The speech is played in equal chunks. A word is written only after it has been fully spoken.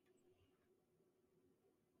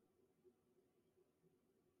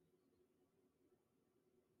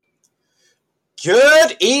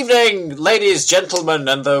Good evening, ladies, gentlemen,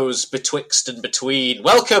 and those betwixt and between.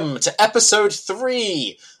 Welcome to episode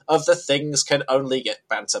 3 of the Things Can Only Get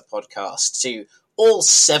Banter podcast. To all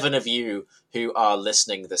 7 of you who are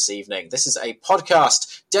listening this evening, this is a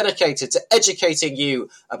podcast dedicated to educating you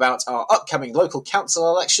about our upcoming local council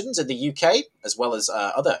elections in the UK, as well as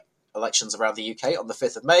other elections around the UK on the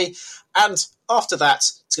 5th of May. And after that,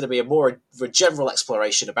 it's going to be a more general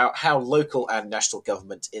exploration about how local and national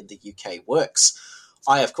government in the UK works.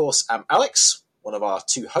 I, of course, am Alex, one of our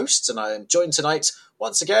 2 hosts, and I am joined tonight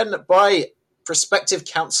once again by prospective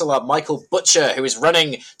councillor Michael Butcher, who is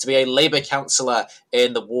running to be a Labour councillor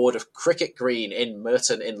in the ward of Cricket Green in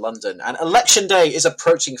Merton in London. And election day is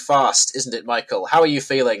approaching fast, isn't it, Michael? How are you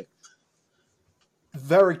feeling?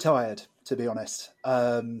 Very tired, to be honest.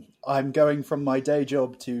 I'm going from my day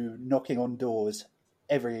job to knocking on doors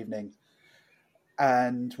every evening.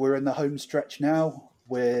 And we're in the home stretch now.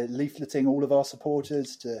 We're leafleting all of our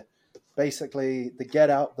supporters to basically the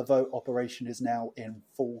get out the vote operation is now in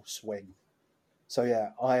full swing. So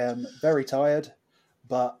yeah, I am very tired,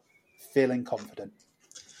 but feeling confident.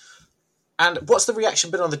 And what's the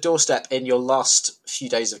reaction been on the doorstep in your last few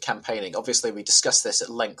days of campaigning? Obviously, we discussed this at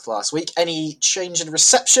length last week. Any change in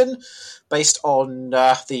reception based on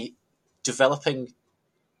the developing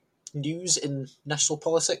news in national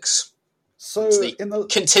politics? So in the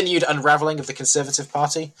continued unravelling of the Conservative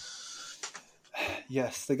Party?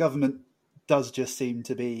 Yes, the government does just seem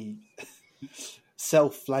to be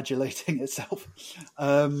self-flagellating itself.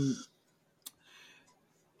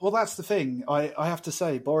 Well, that's the thing. I have to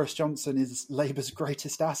say, Boris Johnson is Labour's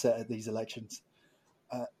greatest asset at these elections.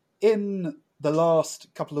 In the last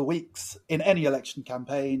couple of weeks, in any election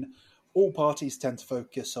campaign, all parties tend to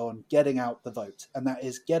focus on getting out the vote, and that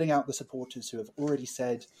is getting out the supporters who have already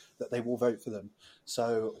said that they will vote for them.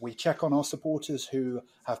 So we check on our supporters who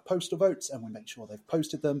have postal votes, and we make sure they've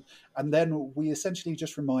posted them, and then we essentially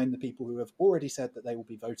just remind the people who have already said that they will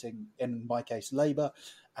be voting, in my case, Labour,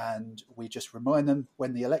 and we just remind them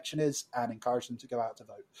when the election is and encourage them to go out to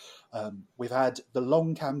vote. We've had the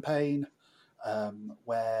long campaign,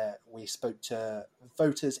 where we spoke to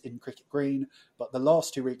voters in Cricket Green, but the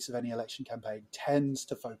last 2 weeks of any election campaign tends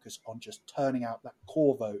to focus on just turning out that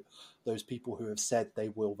core vote, those people who have said they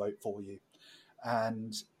will vote for you.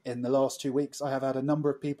 And in the last 2 weeks, I have had a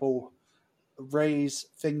number of people raise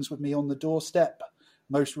things with me on the doorstep,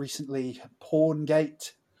 most recently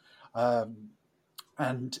Porngate,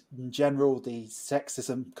 and in general the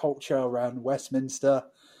sexism culture around Westminster,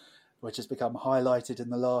 which has become highlighted in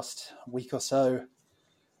the last week or so.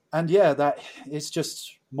 And yeah, that is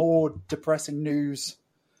just more depressing news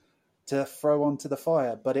to throw onto the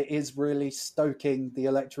fire, but it is really stoking the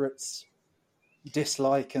electorate's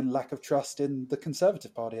dislike and lack of trust in the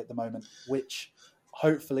Conservative Party at the moment, which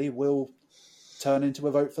hopefully will turn into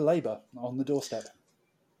a vote for Labour on the doorstep.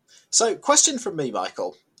 So, question from me,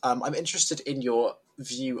 Michael. I'm interested in your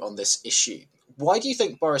view on this issue. Why do you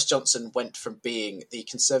think Boris Johnson went from being the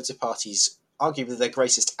Conservative Party's arguably their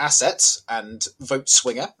greatest asset and vote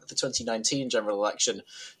swinger at the 2019 general election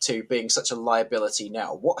to being such a liability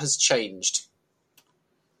now? What has changed?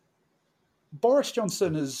 Boris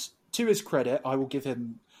Johnson has, to his credit, I will give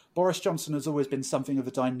him, Boris Johnson has always been something of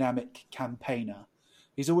a dynamic campaigner.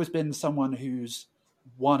 He's always been someone who's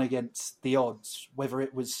won against the odds, whether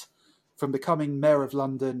it was from becoming Mayor of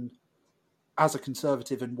London as a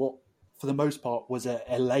Conservative in what, for the most part, was a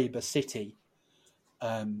Labour city,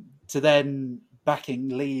 to then backing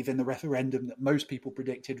Leave in the referendum that most people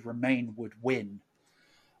predicted Remain would win,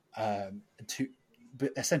 to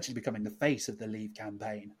essentially becoming the face of the Leave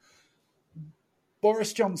campaign.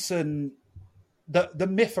 Boris Johnson, the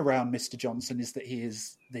myth around Mr. Johnson is that he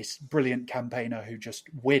is this brilliant campaigner who just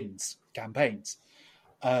wins campaigns,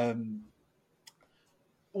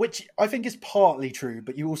 which I think is partly true,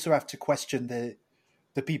 but you also have to question the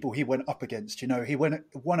people he went up against. You know, he went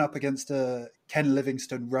up against Ken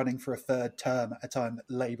Livingstone running for a 3rd term at a time that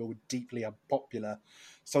Labour were deeply unpopular.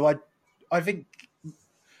 So I think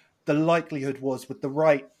the likelihood was with the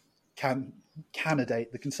right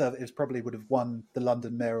candidate, the Conservatives probably would have won the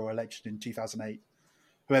London mayoral election in 2008.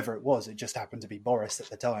 Whoever it was, it just happened to be Boris at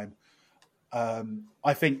the time.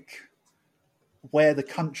 I think where the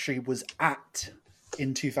country was at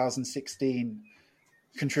in 2016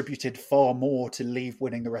 contributed far more to Leave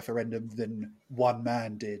winning the referendum than one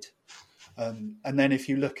man did. And then if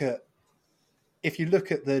you look at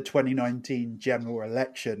the 2019 general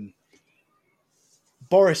election,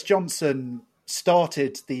 Boris Johnson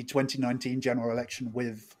started the 2019 general election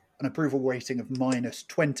with an approval rating of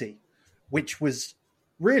 -20, which was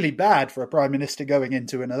really bad for a prime minister going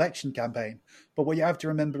into an election campaign. But what you have to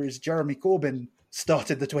remember is Jeremy Corbyn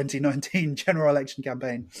started the 2019 general election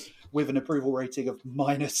campaign with an approval rating of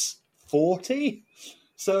 -40.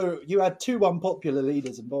 So you had two unpopular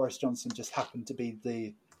leaders, and Boris Johnson just happened to be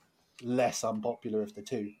the less unpopular of the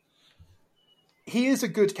two. He is a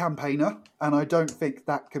good campaigner, and I don't think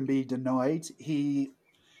that can be denied. He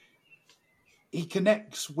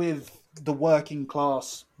connects with the working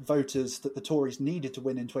class voters that the Tories needed to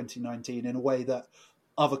win in 2019 in a way that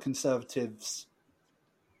other Conservatives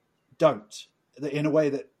don't, in a way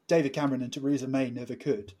that David Cameron and Theresa May never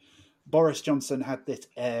could. Boris Johnson had this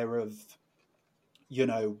air of,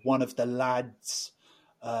 one of the lads.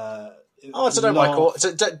 I don't know, Michael.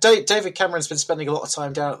 David Cameron's been spending a lot of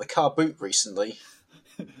time down at the car boot recently.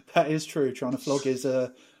 That is true, trying to flog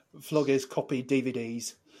his copied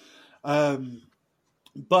DVDs.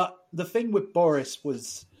 But the thing with Boris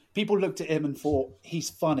was people looked at him and thought he's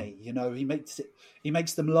funny. He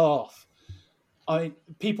makes them laugh.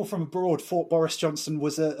 People from abroad thought Boris Johnson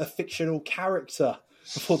was a fictional character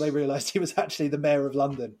before they realised he was actually the mayor of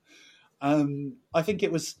London. I think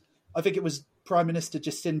it was Prime Minister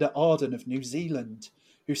Jacinda Ardern of New Zealand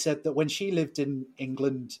who said that when she lived in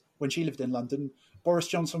London, Boris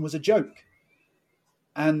Johnson was a joke.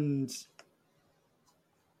 And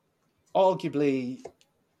arguably,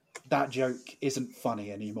 that joke isn't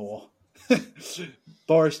funny anymore.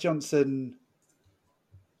 Boris Johnson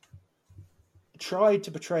tried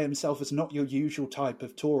to portray himself as not your usual type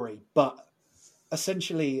of Tory, but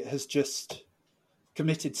essentially has just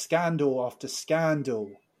committed scandal after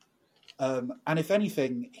scandal. And if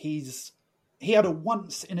anything, he had a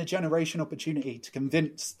once-in-a-generation opportunity to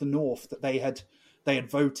convince the North that they had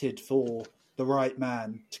voted for the right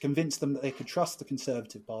man, to convince them that they could trust the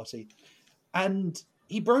Conservative Party. And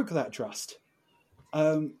he broke that trust.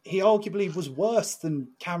 He arguably was worse than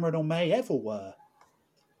Cameron or May ever were.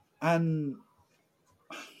 And,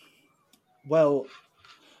 well,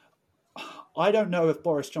 I don't know if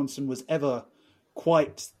Boris Johnson was ever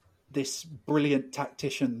quite this brilliant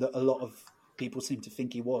tactician that a lot of people seem to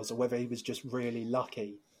think he was, or whether he was just really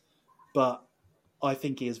lucky. But I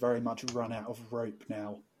think he has very much run out of rope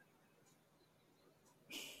now.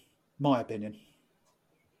 My opinion.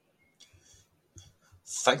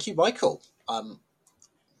 Thank you, Michael.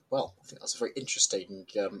 Well, I think that's a very interesting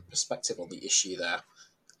perspective on the issue there,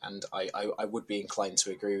 and I would be inclined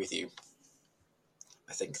to agree with you.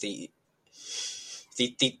 I think the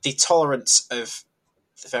tolerance of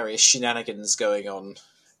the various shenanigans going on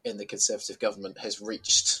in the Conservative government has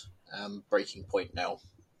reached breaking point now.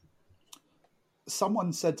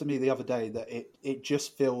 Someone said to me the other day that it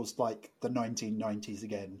just feels like the 1990s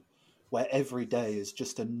again, where every day is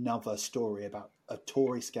just another story about a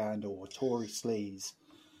Tory scandal or Tory sleaze.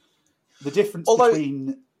 The difference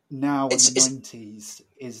between now and the 90s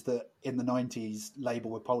is that in the 90s, Labour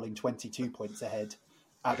were polling 22 points ahead.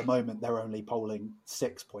 At the moment, they're only polling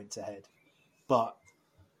 6 points ahead. But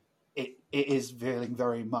it is feeling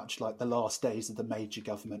very much like the last days of the major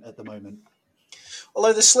government at the moment.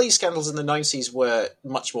 Although the sleaze scandals in the 90s were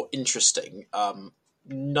much more interesting,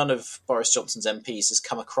 none of Boris Johnson's MPs has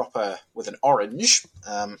come a cropper with an orange.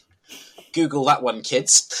 Google that one,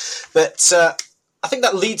 kids. But I think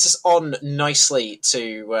that leads us on nicely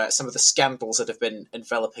to some of the scandals that have been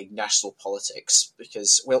enveloping national politics,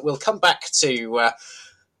 because we'll come back to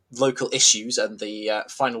local issues and the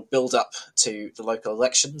final build-up to the local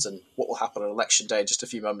elections and what will happen on Election Day in just a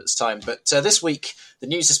few moments' time. But this week, the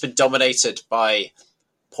news has been dominated by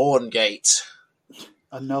Porngate.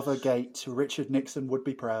 Another gate. Richard Nixon would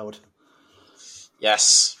be proud.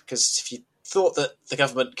 Yes, because if you thought that the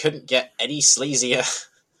government couldn't get any sleazier,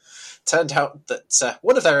 turned out that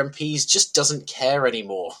one of their MPs just doesn't care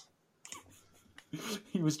anymore.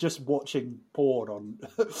 He was just watching porn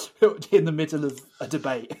in the middle of a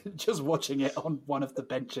debate, just watching it on one of the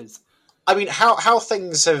benches. I mean, how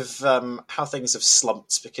things have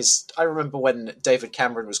slumped, because I remember when David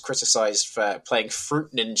Cameron was criticised for playing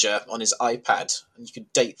Fruit Ninja on his iPad, and you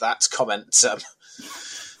could date that comment,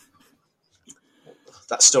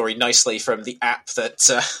 that story nicely from the app that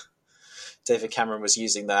David Cameron was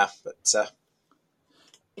using there. But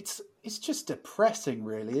it's just depressing,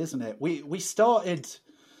 really, isn't it? We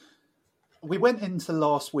went into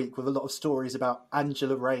last week with a lot of stories about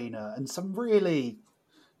Angela Rayner and some really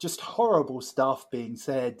just horrible stuff being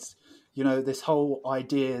said. You know, this whole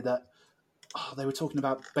idea that they were talking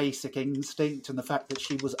about Basic Instinct and the fact that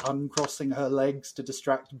she was uncrossing her legs to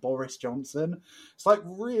distract Boris Johnson. It's like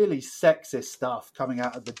really sexist stuff coming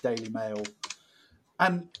out of the Daily Mail.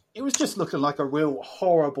 And it was just looking like a real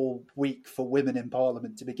horrible week for women in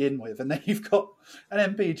Parliament to begin with. And then you've got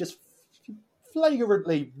an MP just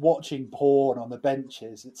flagrantly watching porn on the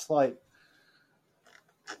benches. It's like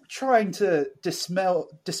trying to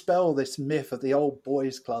dispel this myth of the old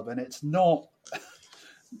boys club, and it's not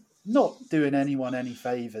doing anyone any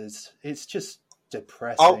favours. It's just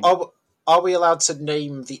depressing. Are we allowed to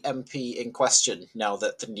name the MP in question now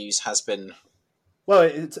that the news has been... Well,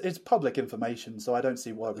 it's public information, so I don't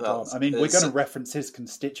see why we can't. I mean, we're going to reference his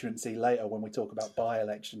constituency later when we talk about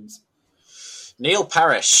by-elections. Neil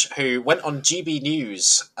Parish, who went on GB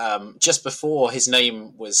News just before his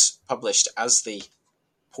name was published as the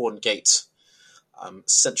Porngate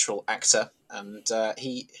central actor, and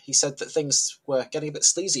he said that things were getting a bit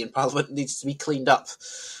sleazy in Parliament and needed to be cleaned up.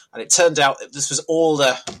 And it turned out that this was all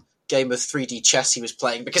a game of 3D chess he was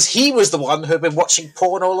playing, because he was the one who had been watching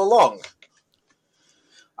porn all along.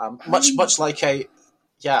 Much like a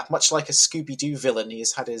Scooby-Doo villain, he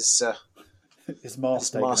has had his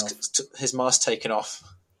mask taken off.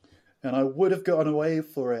 And I would have gotten away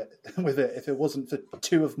with it if it wasn't for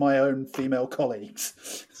two of my own female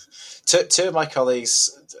colleagues. Two of my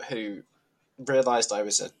colleagues who realised I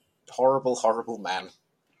was a horrible, horrible man.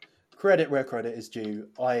 Credit where credit is due.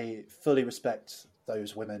 I fully respect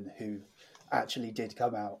those women who actually did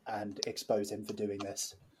come out and expose him for doing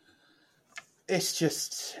this. It's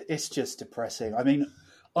just depressing. I mean,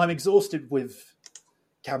 I'm exhausted with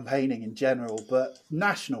campaigning in general, but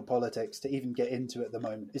national politics, to even get into it at the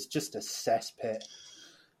moment, is just a cesspit.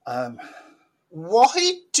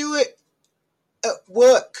 Why do it at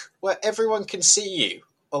work where everyone can see you?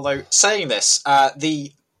 Although, saying this,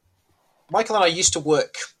 Michael and I used to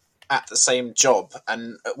work at the same job,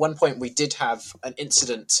 and at one point we did have an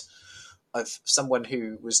incident of someone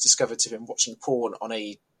who was discovered to have been watching porn on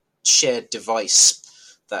a shared device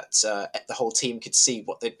that the whole team could see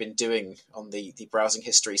what they'd been doing on the browsing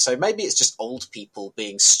history. So maybe it's just old people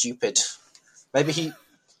being stupid. Maybe he's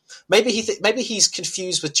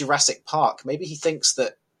confused with Jurassic Park. Maybe he thinks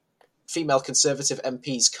that female Conservative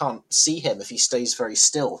MPs can't see him if he stays very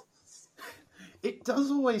still. It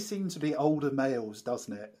does always seem to be older males,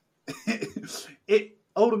 doesn't it?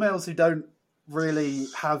 Older males who don't really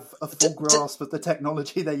have a full grasp of the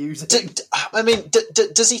technology they're using.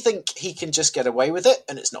 Does he think he can just get away with it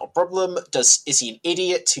and it's not a problem? Is he an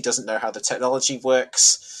idiot who doesn't know how the technology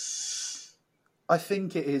works? I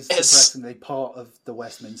think it is depressingly part of the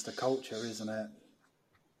Westminster culture, isn't it?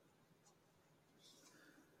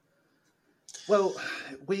 Well,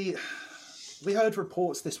 we heard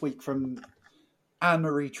reports this week from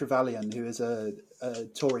Anne-Marie Trevelyan, who is a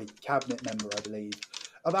Tory cabinet member, I believe,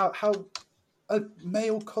 about how a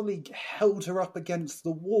male colleague held her up against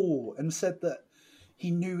the wall and said that he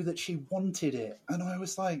knew that she wanted it. And I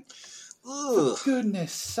was like, for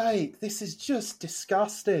goodness sake, this is just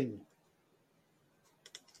disgusting.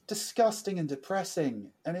 Disgusting and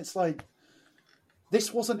depressing. And it's like,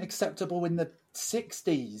 this wasn't acceptable in the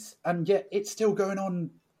 60s, and yet it's still going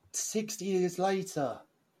on 60 years later.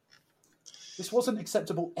 This wasn't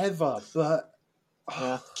acceptable ever, but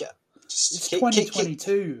it's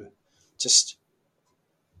 2022. Just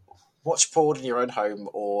watch porn in your own home,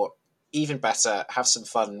 or even better, have some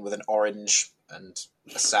fun with an orange and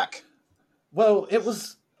a sack. Well, it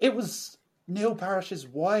was Neil Parish's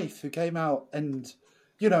wife who came out and,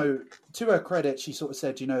 to her credit, she sort of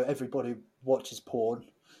said, everybody watches porn.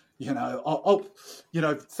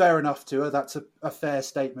 Fair enough to her. That's a fair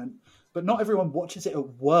statement. But not everyone watches it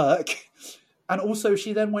at work. And also,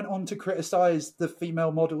 she then went on to criticise the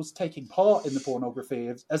female models taking part in the pornography,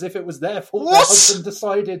 as if it was their fault their husband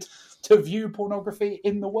decided to view pornography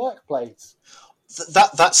in the workplace.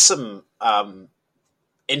 That's some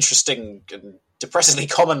interesting and depressingly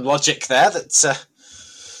common logic there.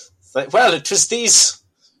 It was these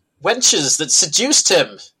wenches that seduced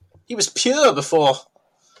him. He was pure before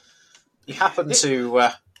he happened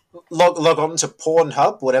to log on to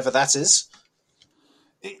Pornhub, whatever that is.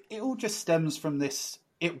 It all just stems from this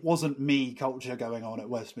 "it wasn't me" culture going on at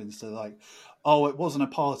Westminster. Like, oh, it wasn't a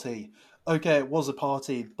party. Okay, it was a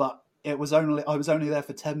party, but I was only there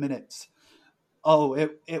for 10 minutes. Oh,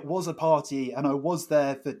 it was a party, and I was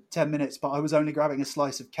there for 10 minutes, but I was only grabbing a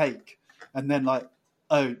slice of cake. And then, like,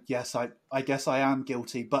 oh, yes, I guess I am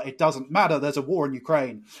guilty, but it doesn't matter. There's a war in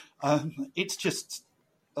Ukraine. It's just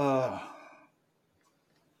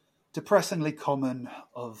depressingly common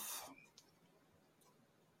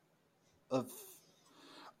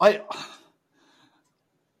I'd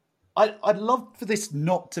love for this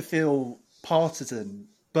not to feel partisan,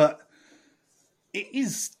 but it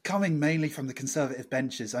is coming mainly from the Conservative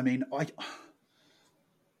benches. I mean,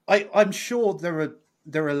 I'm sure there are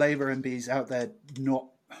there are Labour MPs out there not.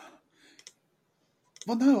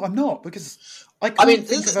 Well, no, I'm not, because I can't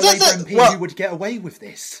think of a Labour MP who would get away with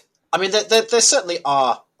this. I mean, there certainly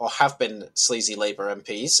are or have been sleazy Labour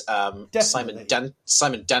MPs.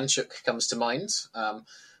 Simon Danchuk comes to mind,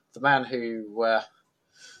 the man who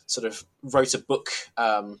sort of wrote a book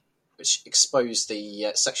which exposed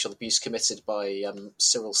the sexual abuse committed by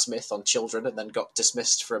Cyril Smith on children, and then got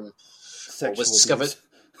dismissed from, or was discovered.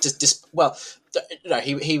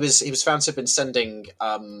 He was found to have been sending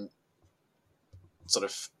sort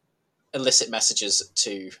of illicit messages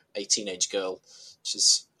to a teenage girl, which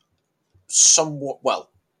is somewhat, well,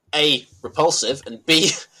 A, repulsive, and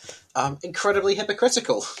B, incredibly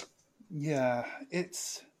hypocritical. Yeah,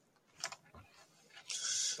 it's.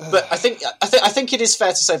 But I think it is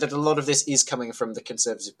fair to say that a lot of this is coming from the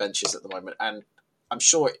Conservative benches at the moment, and I'm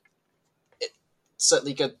sure it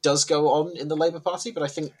certainly does go on in the Labour Party. But I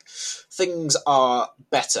think things are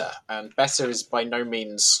better, and better is by no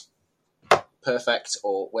means perfect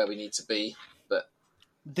or where we need to be. But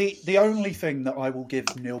the only thing that I will give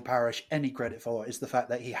Neil Parish any credit for is the fact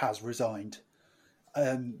that he has resigned,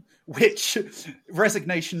 which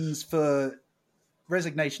resignations for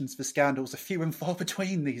scandals are few and far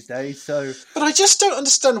between these days. So, but I just don't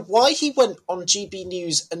understand why he went on GB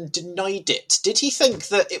News and denied it. Did he think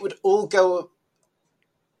that it would all go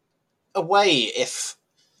away if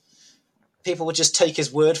people would just take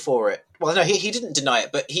his word for it? Well, no, he didn't deny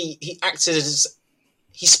it, but he acted as,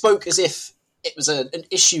 he spoke as if it was an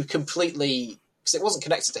issue completely, because it wasn't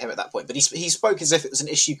connected to him at that point, but he spoke as if it was an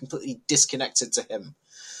issue completely disconnected to him.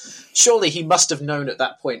 Surely he must have known at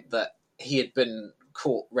that point that he had been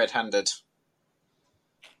caught red-handed.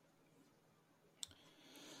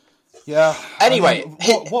 Yeah. Anyway, I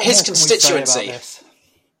mean, what his constituency.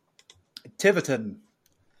 Tiverton.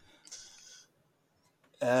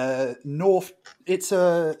 North.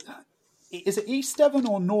 Is it East Devon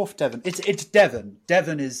or North Devon? It's Devon.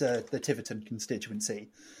 Devon is the Tiverton constituency.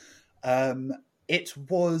 It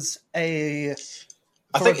was I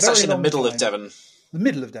think it's actually in the middle of Devon. The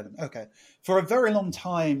middle of Devon. Okay. For a very long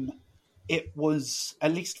time, it was,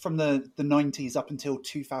 at least from the 90s up until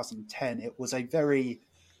 2010, it was a very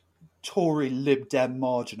Tory Lib Dem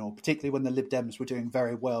marginal, particularly when the Lib Dems were doing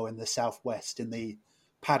very well in the southwest in the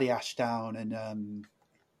Paddy Ashdown and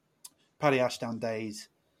Paddy Ashdown days.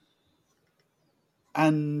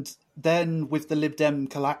 And then with the Lib Dem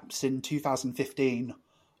collapse in 2015,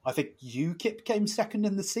 I think UKIP came second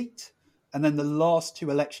in the seat. And then the last two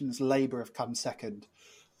elections, Labour have come second.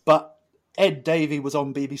 But Ed Davey was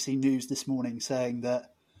on BBC News this morning saying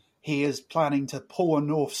that he is planning to pull a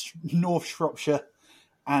North Shropshire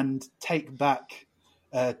and take back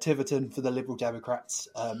Tiverton for the Liberal Democrats,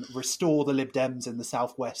 restore the Lib Dems in the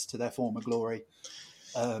southwest to their former glory.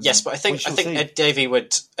 Yes, but I think Ed Davey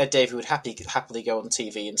would happily go on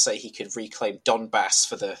TV and say he could reclaim Donbass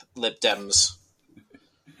for the Lib Dems.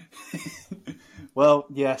 Well,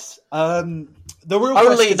 yes. The real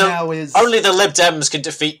question now is... Only the Lib Dems can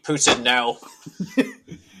defeat Putin now.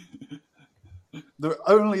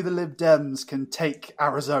 Only the Lib Dems can take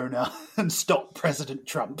Arizona and stop President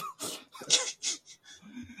Trump.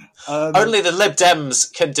 Only the Lib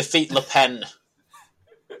Dems can defeat Le Pen.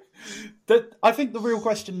 I think the real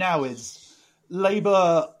question now is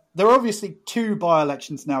Labour... There are obviously two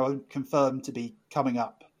by-elections now confirmed to be coming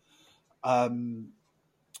up.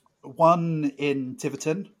 One in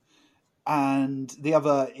Tiverton, and the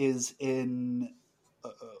other is in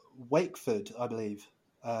Wakeford, I believe.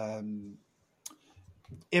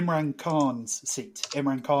 Imran Khan's seat.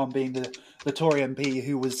 Imran Khan being the Tory MP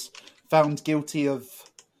who was found guilty of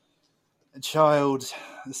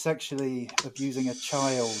sexually abusing a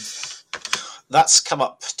child. That's come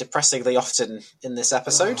up depressingly often in this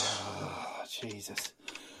episode. Oh, Jesus.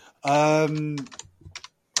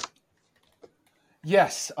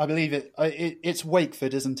 Yes, I believe it. It's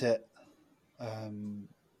Wakeford, isn't it? Can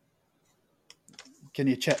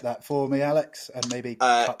you check that for me, Alex, and maybe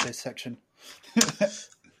cut this section?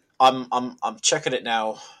 I'm checking it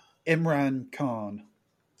now. Imran Khan,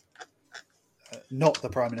 not the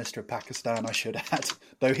Prime Minister of Pakistan, I should add,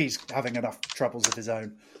 though he's having enough troubles of his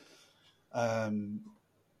own.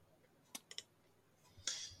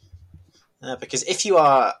 Because if you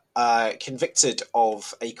are convicted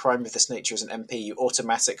of a crime of this nature as an MP, you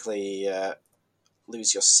automatically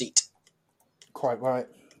lose your seat. Quite right.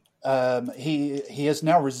 He has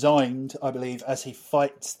now resigned, I believe, as he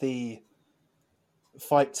fights the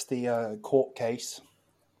court case.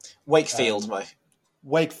 Wakefield,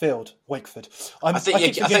 Wakeford. I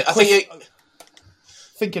think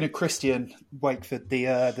thinking of Christian Wakeford,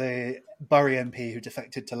 the Bury MP who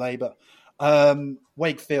defected to Labour.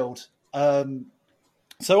 Wakefield.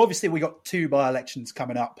 So obviously we got 2 by-elections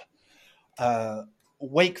coming up.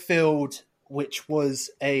 Wakefield, which was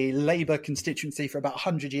a Labour constituency for about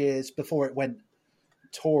 100 years before it went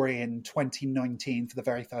Tory in 2019 for the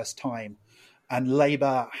very first time. And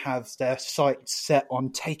Labour have their sights set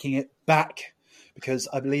on taking it back because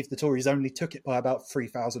I believe the Tories only took it by about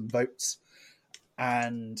 3,000 votes.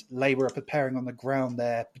 And Labour are preparing on the ground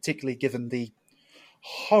there, particularly given the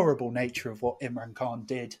horrible nature of what Imran Khan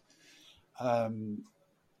did, and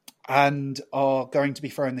are going to be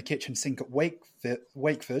throwing the kitchen sink at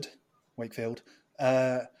Wakefield.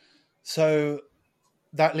 So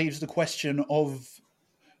that leaves the question of,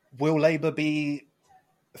 will Labour be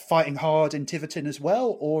fighting hard in Tiverton as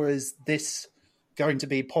well, or is this going to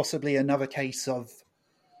be possibly another case of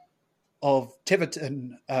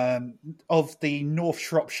Tiverton, of the North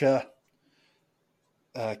Shropshire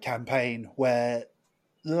campaign, where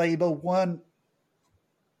Labour weren't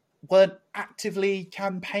actively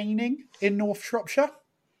campaigning in North Shropshire,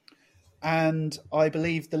 and I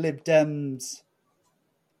believe the Lib Dems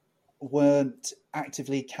weren't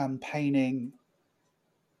actively campaigning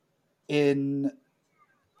in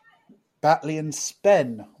Batley and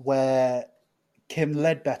Spen, where Kim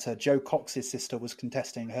Ledbetter, Jo Cox's sister, was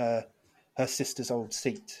contesting her sister's old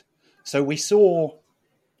seat. So we saw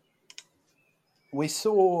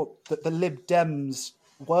that the Lib Dems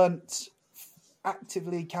weren't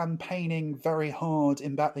actively campaigning very hard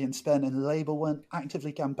in Batley and Spen, and Labour weren't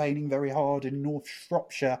actively campaigning very hard in North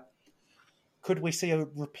Shropshire. Could we see a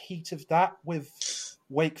repeat of that with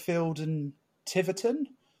Wakefield and Tiverton?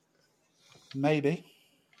 Maybe.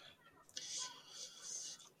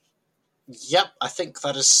 Yep, I think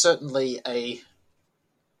that is certainly a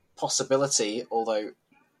possibility, although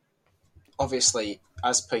obviously,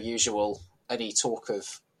 as per usual, any talk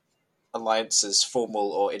of alliances,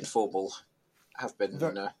 formal or informal, have been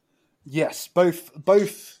yes,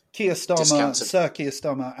 both Keir Starmer, discounted. Sir Keir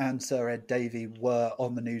Starmer and Sir Ed Davey were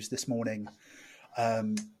on the news this morning,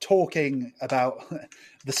 talking about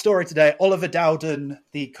the story today. Oliver Dowden,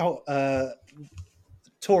 the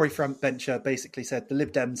Tory frontbencher, basically said the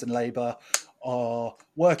Lib Dems and Labour are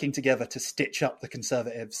working together to stitch up the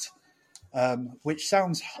Conservatives, which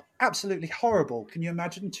sounds absolutely horrible. Can you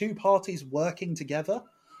imagine 2 parties working together?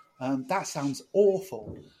 That sounds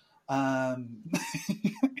awful.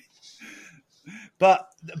 But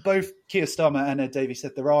both Keir Starmer and Ed Davey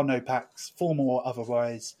said there are no pacts, formal or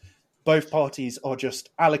otherwise. Both parties are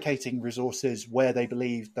just allocating resources where they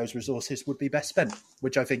believe those resources would be best spent,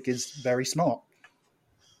 which I think is very smart.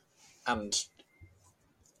 And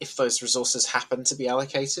if those resources happen to be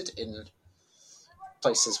allocated in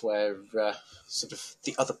places where sort of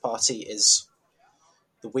the other party is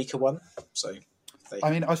the weaker one,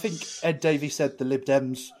 I think Ed Davey said the Lib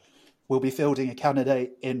Dems will be fielding a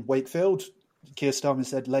candidate in Wakefield. Keir Starmer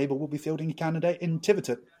said Labour will be fielding a candidate in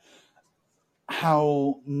Tiverton.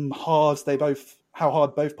 How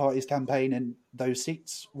hard both parties campaign in those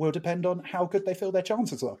seats will depend on how good they feel their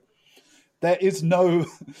chances are. There is no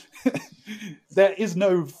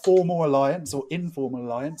formal alliance or informal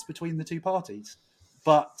alliance between the 2 parties.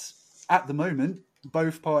 But at the moment,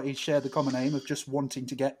 both parties share the common aim of just wanting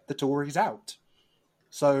to get the Tories out.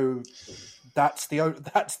 So that's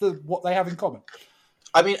what they have in common.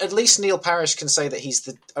 I mean, at least Neil Parish can say that he's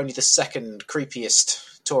only the second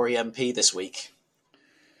creepiest Tory MP this week.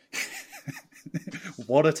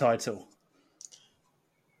 What a title.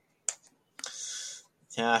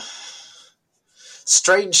 Yeah.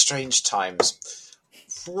 Strange times.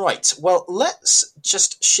 Right, well, let's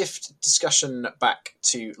just shift discussion back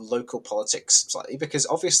to local politics slightly, because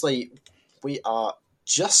obviously we are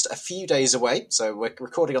just a few days away. So we're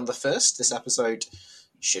recording on the 1st. This episode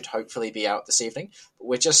should hopefully be out this evening. But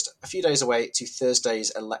we're just a few days away to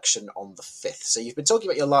Thursday's election on the 5th. So you've been talking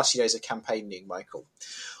about your last few days of campaigning, Michael.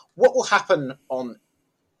 What will happen on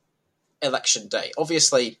election day?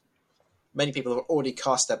 Obviously, many people have already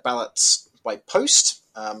cast their ballots by post.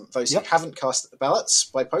 Those who haven't cast the ballots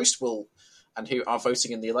by post and who are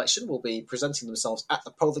voting in the election will be presenting themselves at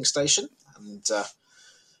the polling station and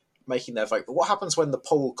making their vote. But what happens when the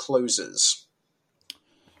poll closes?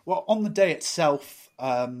 Well, on the day itself,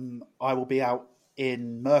 I will be out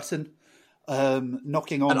in Merton,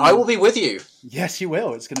 knocking on... And I will be with you. Yes, you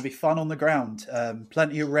will. It's going to be fun on the ground.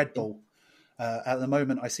 Plenty of Red Bull. At the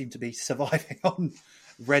moment, I seem to be surviving on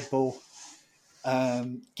Red Bull,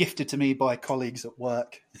 gifted to me by colleagues at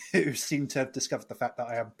work who seem to have discovered the fact that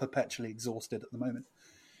I am perpetually exhausted at the moment.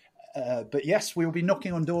 But yes, we will be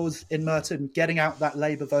knocking on doors in Merton, getting out that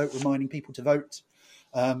Labour vote, reminding people to vote.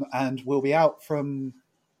 And we'll be out from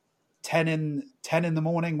 10 in the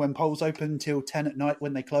morning when polls open till 10 at night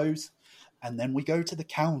when they close. And then we go to the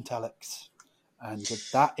count, Alex. And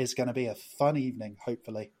that is going to be a fun evening,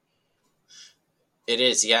 hopefully. It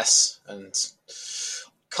is, yes. And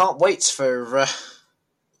can't wait for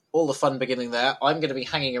all the fun beginning there. I'm going to be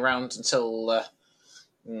hanging around until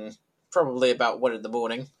probably about 1 in the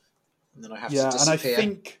morning. And then I have to disappear.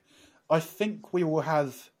 And I think we will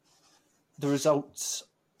have the results,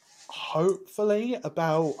 hopefully,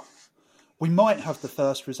 we might have the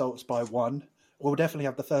first results by 1. We'll definitely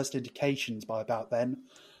have the first indications by about then.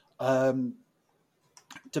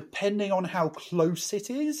 Depending on how close it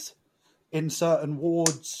is, in certain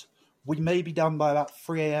wards, we may be done by about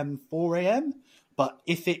 3 a.m., 4 a.m. But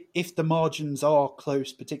if the margins are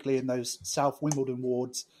close, particularly in those South Wimbledon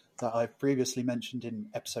wards that I've previously mentioned in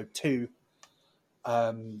episode 2,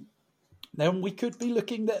 then we could be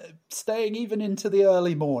looking at staying even into the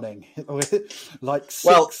early morning, like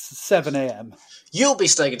 6, 7 a.m. You'll be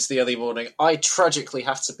staying into the early morning. I tragically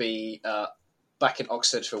have to be back in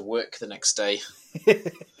Oxford for work the next day.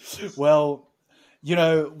 Well,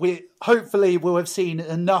 we hopefully will have seen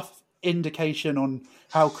enough indication on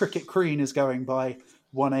how Cricket Crean is going by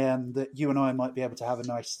 1 a.m. that you and I might be able to have a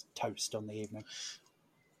nice toast on the evening.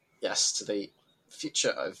 Yes, to the future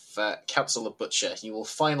of Council of Butcher. You will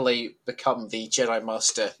finally become the Jedi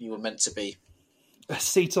Master you were meant to be. A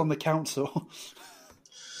seat on the council.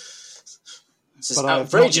 This is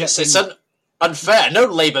outrageous. It's unfair. No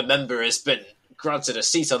Labour member has been granted a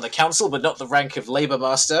seat on the council, but not the rank of Labour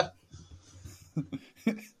Master.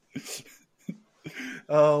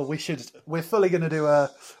 We're fully going to do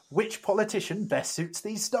which politician best suits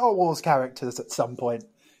these Star Wars characters at some point,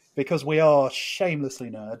 because we are shamelessly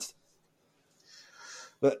nerds.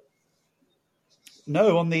 But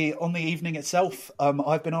no, on the evening itself,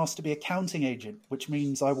 I've been asked to be a counting agent, which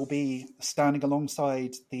means I will be standing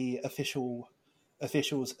alongside the officials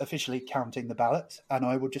officially counting the ballots, and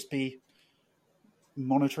I will just be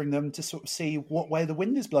monitoring them to sort of see what way the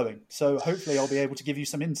wind is blowing. So hopefully I'll be able to give you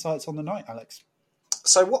some insights on the night, Alex.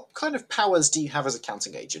 So what kind of powers do you have as a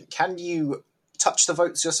counting agent? Can you touch the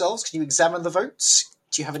votes yourselves? Can you examine the votes?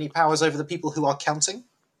 Do you have any powers over the people who are counting?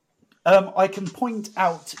 I can point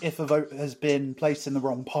out if a vote has been placed in the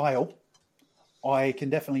wrong pile. I can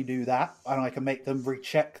definitely do that, and I can make them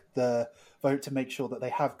recheck the vote to make sure that they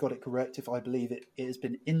have got it correct if I believe it has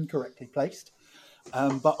been incorrectly placed.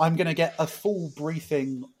 But I'm going to get a full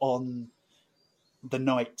briefing on the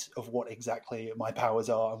night of what exactly my powers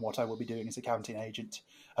are and what I will be doing as a counting agent.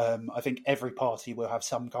 I think every party will have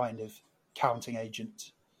some kind of counting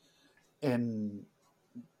agent in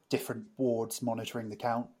different wards monitoring the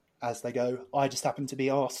count as they go. I just happen to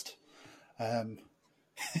be asked. I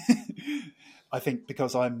think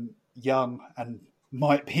because I'm young and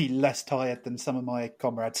might be less tired than some of my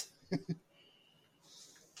comrades.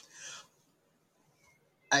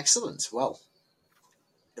 Excellent. Well,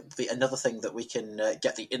 it'll be another thing that we can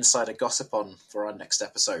get the insider gossip on for our next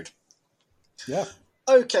episode. Yeah.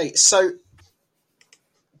 Okay, so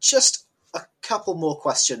just a couple more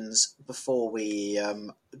questions before we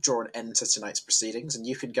draw an end to tonight's proceedings, and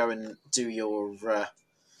you can go and do your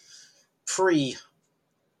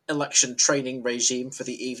pre-election training regime for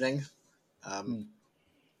the evening.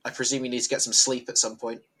 I presume you need to get some sleep at some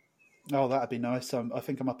point. Oh, that'd be nice. I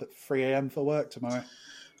think I'm up at 3 a.m. for work tomorrow.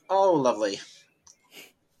 Oh, lovely.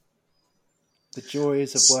 The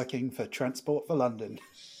joys of working for Transport for London.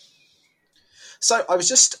 So I was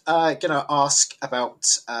just going to ask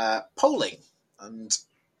about polling. And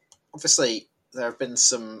obviously there have been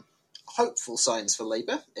some hopeful signs for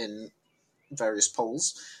Labour in various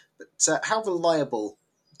polls. But how reliable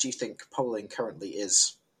do you think polling currently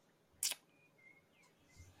is?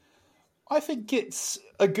 I think it's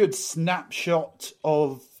a good snapshot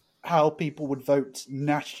of how people would vote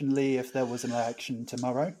nationally if there was an election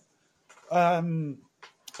tomorrow.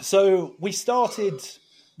 So we started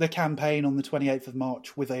the campaign on the 28th of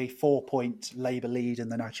March with a 4-point Labour lead in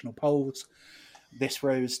the national polls. This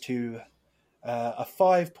rose to a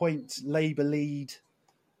 5-point Labour lead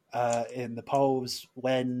in the polls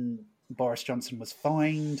when Boris Johnson was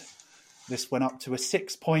fined. This went up to a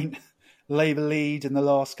 6-point Labour lead in the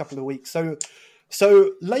last couple of weeks.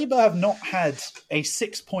 So Labour have not had a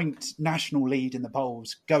 6-point national lead in the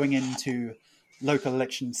polls going into local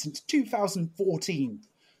elections since 2014.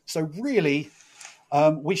 So really,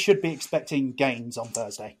 we should be expecting gains on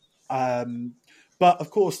Thursday. But of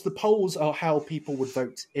course, the polls are how people would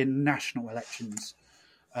vote in national elections.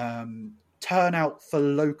 Turnout for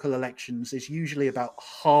local elections is usually about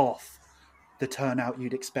half the turnout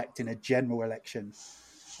you'd expect in a general election.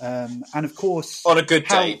 And of course... On a good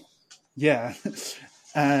day. Yeah.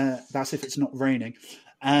 That's if it's not raining.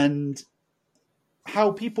 And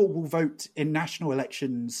how people will vote in national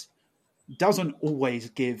elections doesn't always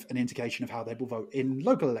give an indication of how they will vote in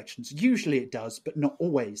local elections. Usually it does, but not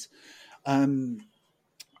always.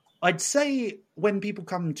 I'd say when people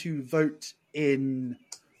come to vote in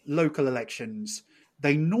local elections,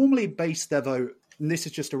 they normally base their vote, and this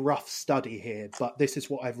is just a rough study here, but this is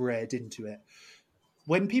what I've read into it.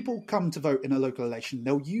 When people come to vote in a local election,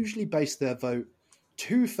 they'll usually base their vote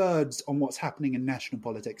 2/3 on what's happening in national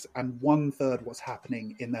politics and 1/3 what's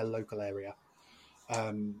happening in their local area.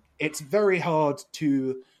 It's very hard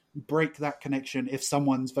to break that connection if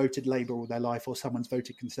someone's voted Labour all their life or someone's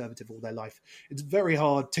voted Conservative all their life. It's very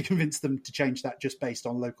hard to convince them to change that just based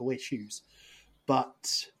on local issues.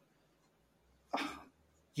 But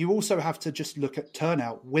you also have to just look at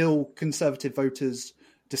turnout. Will Conservative voters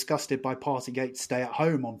disgusted by Partygate stay at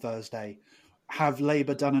home on Thursday? Have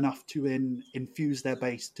Labour done enough to infuse their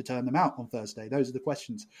base to turn them out on Thursday? Those are the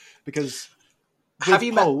questions. Because have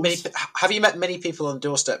you met many people on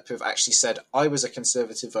doorstep who've actually said, I was a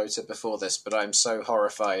Conservative voter before this, but I'm so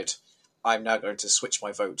horrified, I'm now going to switch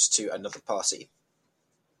my vote to another party?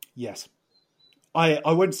 Yes. I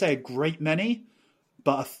wouldn't say a great many,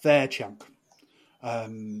 but a fair chunk. I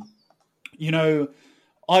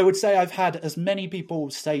would say I've had as many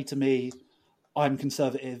people say to me, I'm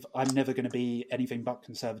Conservative, I'm never going to be anything but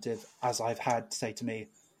Conservative, as I've had say to me,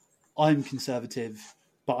 I'm Conservative,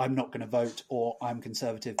 but I'm not going to vote, or I'm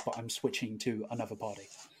Conservative, but I'm switching to another party.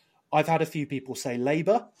 I've had a few people say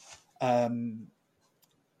Labour, but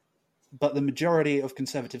the majority of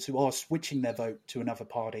Conservatives who are switching their vote to another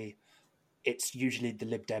party, it's usually the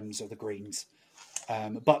Lib Dems or the Greens.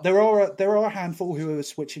 But there are a handful who are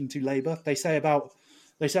switching to Labour. They say about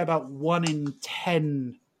 1 in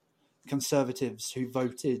 10 Conservatives who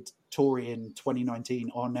voted Tory in 2019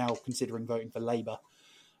 are now considering voting for Labour.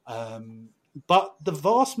 But the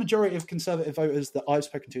vast majority of Conservative voters that I've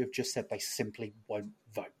spoken to have just said they simply won't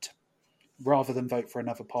vote. Rather than vote for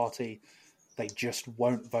another party, they just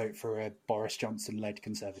won't vote for a Boris Johnson-led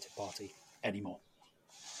Conservative Party anymore.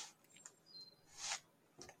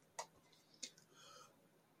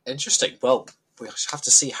 Interesting. Well, we have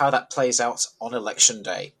to see how that plays out on election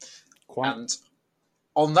day. Quite. And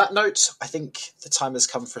on that note, I think the time has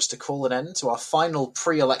come for us to call an end to our final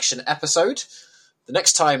pre-election episode. The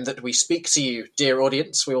next time that we speak to you, dear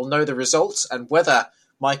audience, we will know the result and whether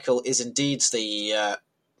Michael is indeed the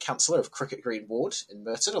councillor of Cricket Green Ward in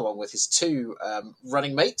Merton, along with his two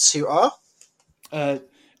running mates, who are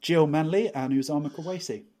Jill Manley and Usama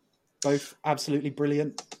Kawesi. Both absolutely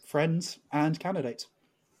brilliant friends and candidates.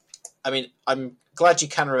 I mean, I'm glad you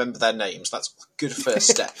can remember their names. That's a good first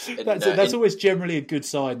step. That's always generally a good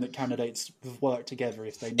sign that candidates have worked together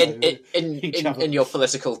if they know each other. In your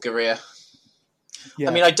political career. Yeah.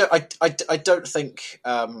 I mean, I don't think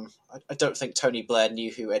Tony Blair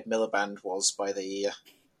knew who Ed Miliband was by the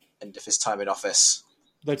end of his time in office.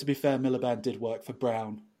 Though to be fair, Miliband did work for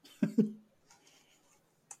Brown.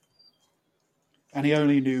 And he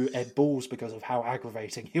only knew Ed Balls because of how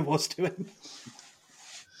aggravating he was to him.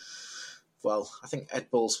 Well, I think Ed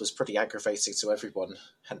Balls was pretty aggravating to everyone,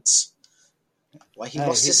 hence why he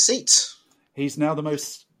lost his seat. He's now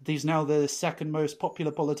the second most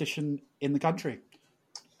popular politician in the country.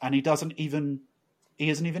 And he isn't even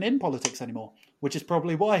in politics anymore, which is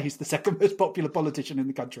probably why he's the second most popular politician in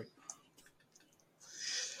the country.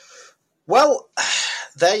 Well,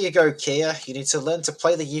 there you go, Keir. You need to learn to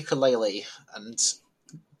play the ukulele and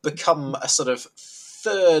become a sort of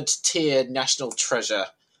third-tier national treasure.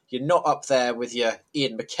 You're not up there with your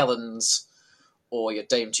Ian McKellens or your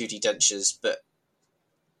Dame Judi Dench's, but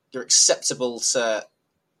you're acceptable to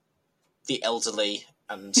the elderly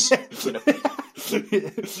and...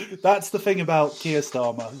 That's the thing about Keir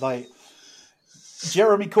Starmer. Like,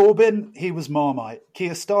 Jeremy Corbyn, he was Marmite.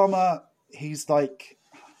 Keir Starmer, he's like...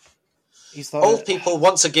 Old people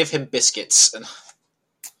want to give him biscuits. And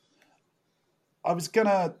I was going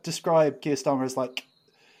to describe Keir Starmer as like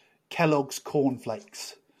Kellogg's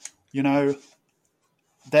cornflakes. You know,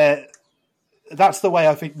 that's the way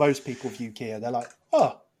I think most people view Keir. They're like,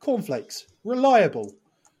 cornflakes, reliable.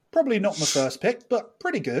 Probably not my first pick, but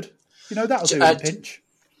pretty good. You know, that'll do in a pinch.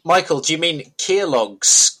 Michael, do you mean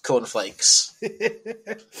Kellogg's cornflakes?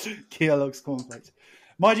 Kellogg's cornflakes.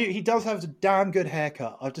 Mind you, he does have a damn good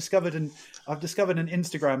haircut. I've discovered an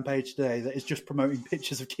Instagram page today that is just promoting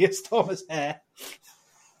pictures of Keir Starmer's hair.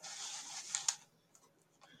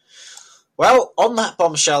 Well, on that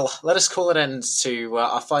bombshell, let us call an end to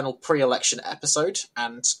our final pre-election episode,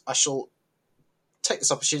 and I shall take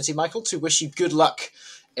this opportunity, Michael, to wish you good luck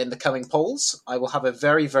in the coming polls. I will have a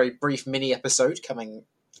very, very brief mini-episode coming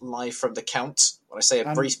live from the Count. When I say a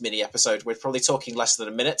And- brief mini episode, we're probably talking less than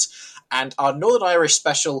a minute. And our Northern Irish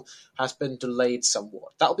special has been delayed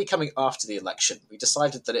somewhat. That'll be coming after the election. We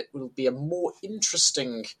decided that it will be a more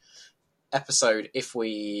interesting episode if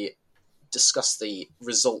we discuss the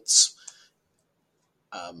results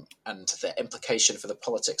and their implication for the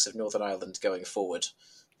politics of Northern Ireland going forward.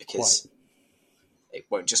 Because it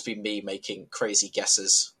won't just be me making crazy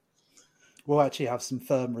guesses. We'll actually have some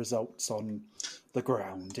firm results on the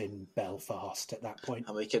ground in Belfast at that point.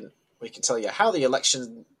 And we can tell you how the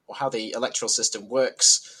election or how the electoral system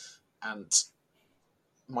works, and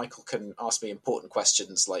Michael can ask me important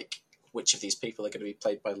questions like which of these people are going to be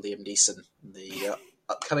played by Liam Neeson in the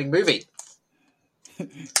upcoming movie.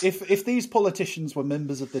 If these politicians were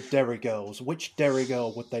members of the Derry Girls, which Derry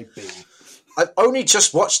Girl would they be? I've only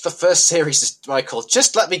just watched the first series, Michael.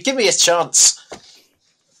 Give me a chance.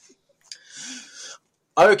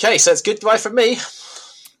 Okay, so it's goodbye from me.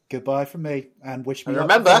 Goodbye from me, and wish me And luck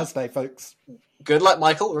remember- for Thursday, folks. Good luck,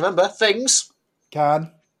 Michael. Remember, things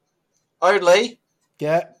Can only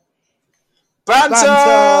get banter!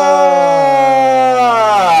 banter!